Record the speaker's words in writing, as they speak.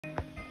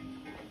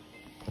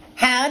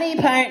Howdy,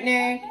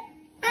 partner.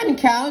 I'm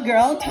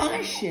cowgirl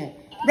Tasha.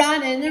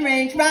 Run in the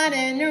range,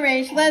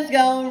 let's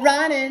go.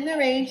 Run in the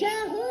range,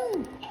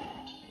 yahoo!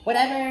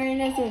 Whatever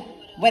necessary.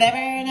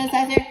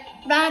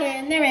 Run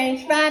in the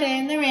range,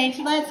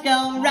 let's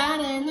go. Run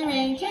in the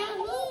range,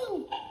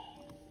 yahoo!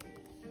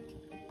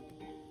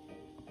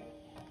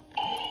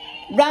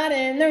 Run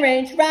in the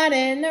range,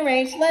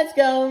 let's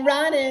go.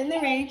 Run in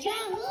the range,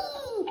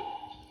 yahoo!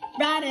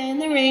 Run in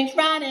the range,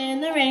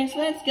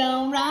 let's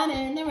go. Run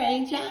in the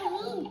range,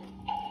 yahoo!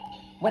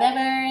 Whatever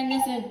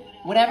necessary.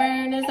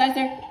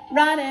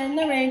 Run in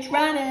the range,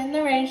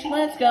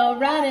 let's go.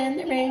 Run in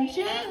the range,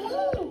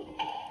 yahoo!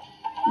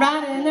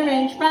 Run in the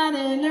range,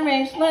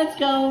 let's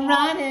go.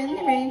 Run in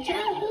the range,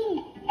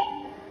 yahoo!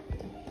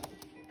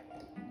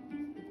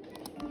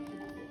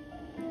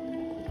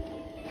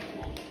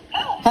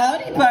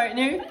 Howdy,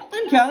 partner.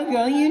 I'm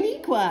cowgirl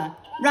Uniqua.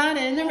 Run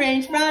in the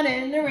range,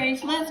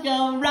 let's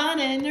go.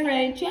 Run in the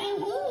range,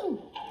 yahoo!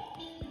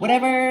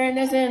 Whatever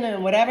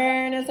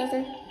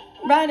necessary.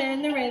 Run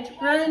in the range,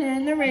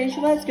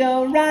 let's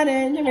go. Run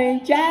in the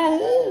range,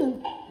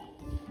 yahoo!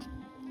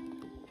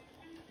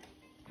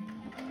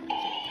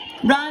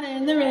 Run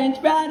in the range,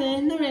 let's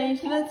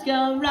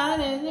go.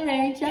 Run in the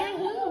range,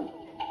 yahoo!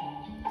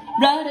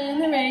 Run in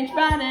the range,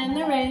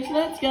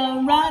 let's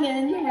go. Run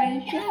in the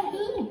range,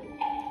 yahoo!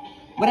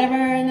 Whatever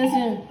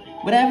necessary.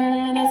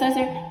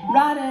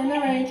 Run in the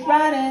range,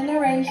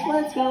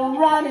 let's go.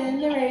 Run in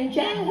the range,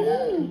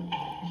 yahoo!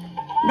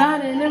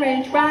 Run in the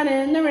range,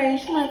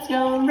 let's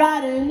go.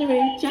 Run in the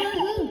range,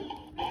 yahoo!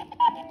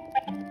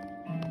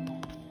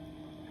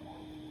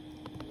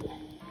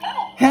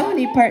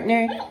 Howdy,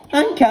 partner.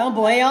 I'm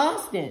Cowboy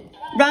Austin.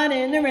 Run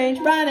in the range,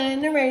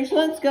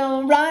 let's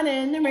go. Run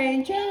in the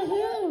range,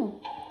 yahoo!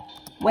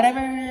 Whatever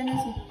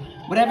necessary.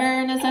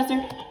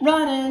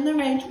 Run in the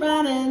range,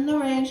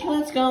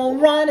 let's go.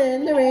 Run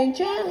in the range,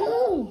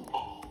 yahoo!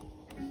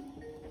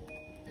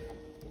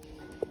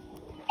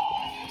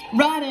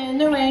 Run in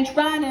the range,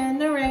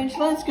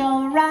 let's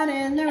go. Run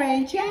in the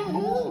range,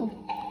 yahoo!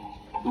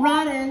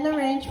 Run in the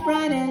range,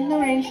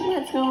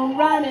 let's go.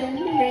 Run in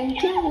the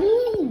range,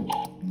 yahoo!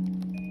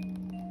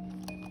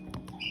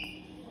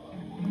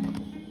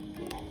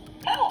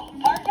 Oh,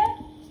 partner.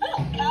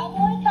 Oh,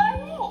 cowboy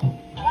Tyrone.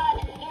 Run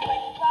in the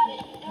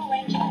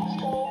range, let's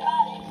go.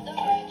 Run in the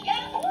range,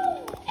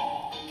 yahoo!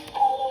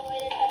 All the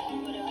way to the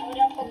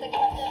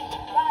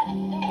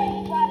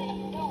run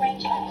in the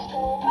range, let's go.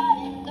 Run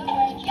in the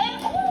range,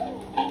 yahoo!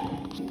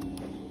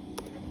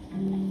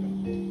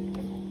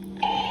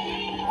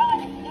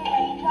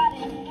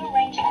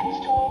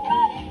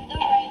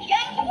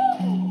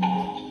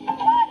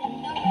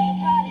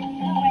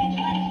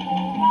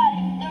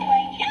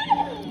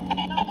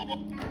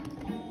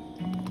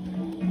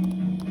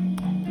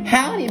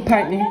 Howdy,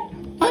 partner.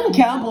 I'm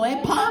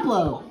Cowboy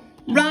Pablo.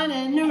 Run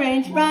in the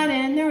range,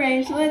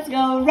 let's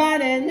go.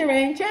 Run in the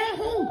range,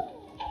 yahoo!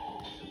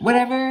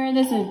 Whatever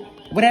necessary.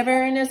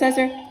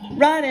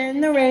 Run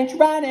in the range,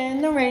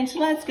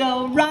 let's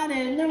go. Run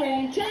in the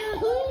range,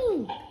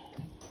 yahoo!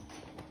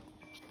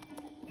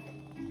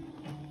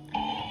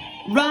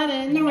 Run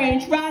in the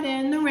range,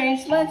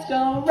 let's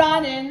go.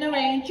 Run in the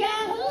range,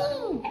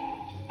 yahoo!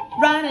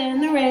 Run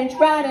in the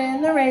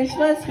range,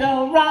 let's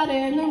go. Run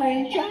in the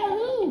range,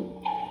 yahoo!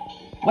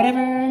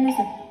 Whatever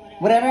necessary.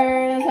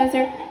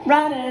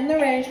 Run in the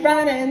range,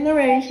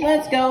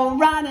 let's go.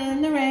 Run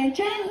in the range,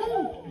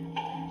 yahoo!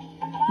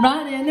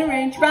 Run in the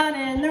range,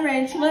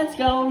 let's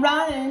go.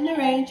 Run in the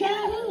range,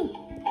 yahoo!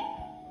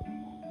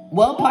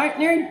 Well,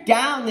 partner,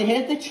 down to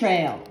hit the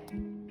trail.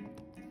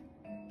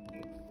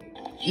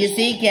 You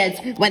see, kids,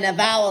 when the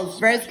vowels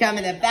first come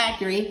in the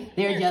factory,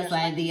 they're just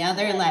like the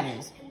other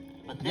letters.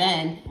 But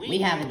then we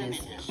have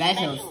these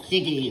special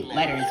sticky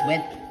letters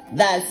with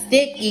the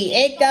sticky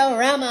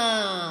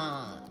Ikorama.